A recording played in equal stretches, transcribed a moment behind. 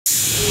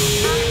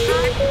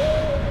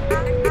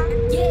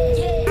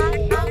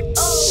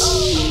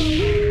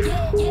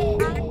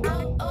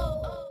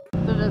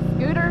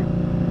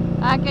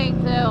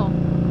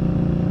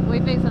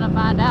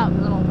find out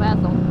because I won't pass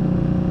them.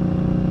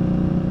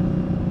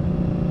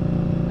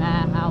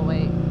 Nah, I'll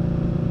wait.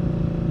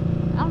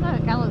 I don't know,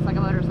 it kind of looks like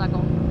a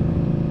motorcycle.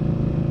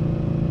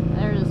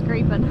 They're just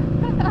creeping.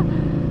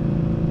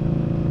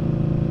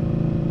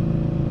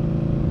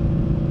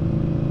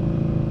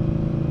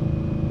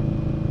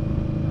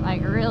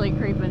 Like really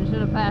creeping.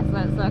 Should have passed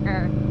that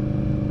sucker.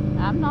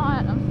 I'm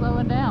not. I'm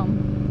slowing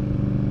down.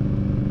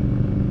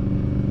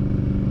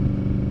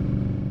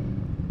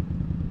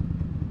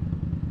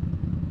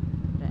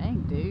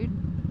 Dang, dude.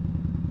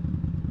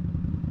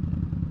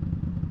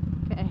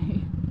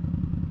 Okay.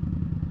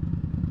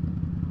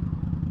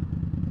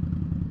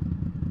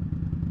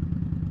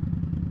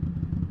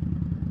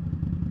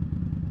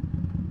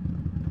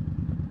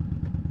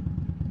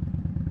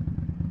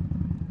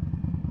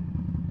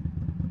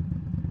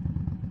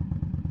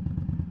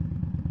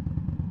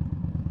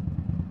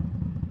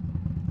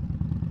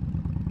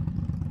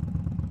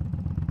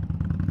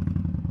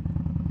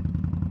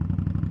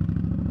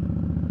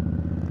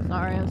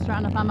 Sorry, I was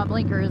trying to find my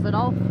blinker. Is it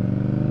off?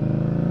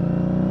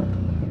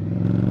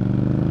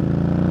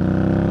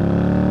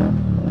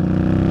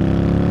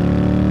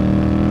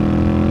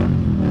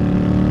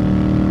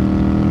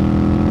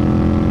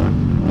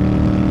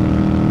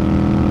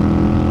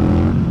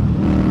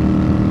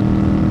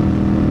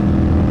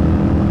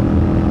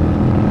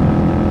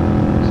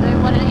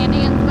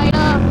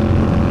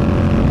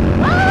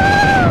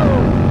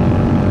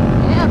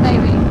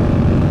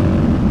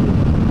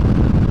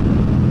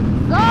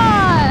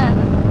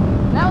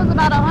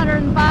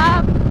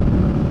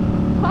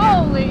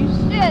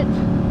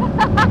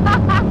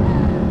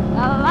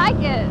 I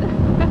like it.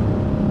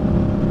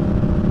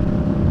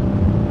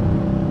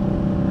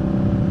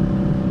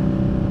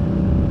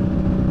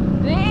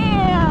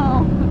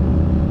 Damn.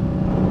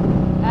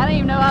 I didn't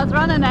even know I was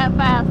running that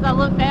fast. I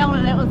looked down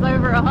and it was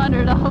over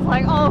 100. I was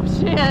like, oh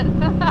shit.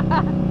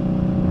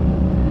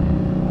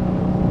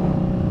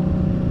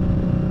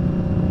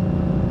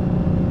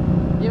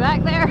 You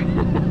back there?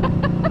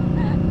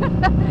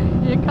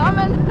 You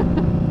coming?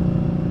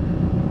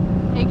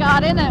 He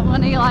got in it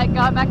when he like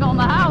got back on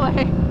the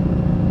highway.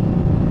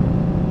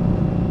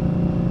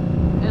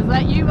 Is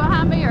that you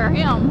behind me or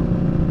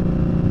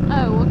him?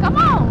 Oh, well come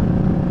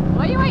on.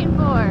 What are you waiting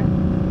for?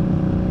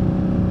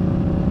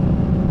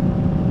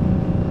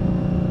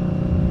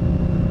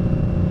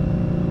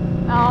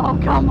 Oh,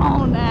 come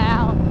on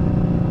now.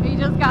 He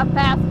just got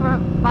passed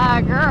by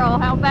a girl.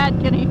 How bad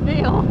can he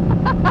feel?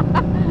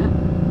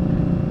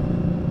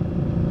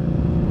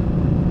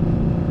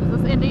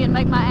 Does this Indian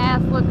make my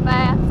ass look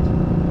fast?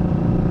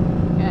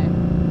 Okay.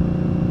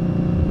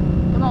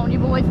 Come on, you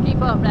boys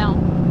keep up now.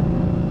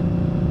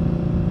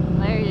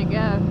 There you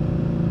go.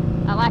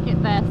 I like it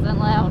fast and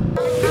loud.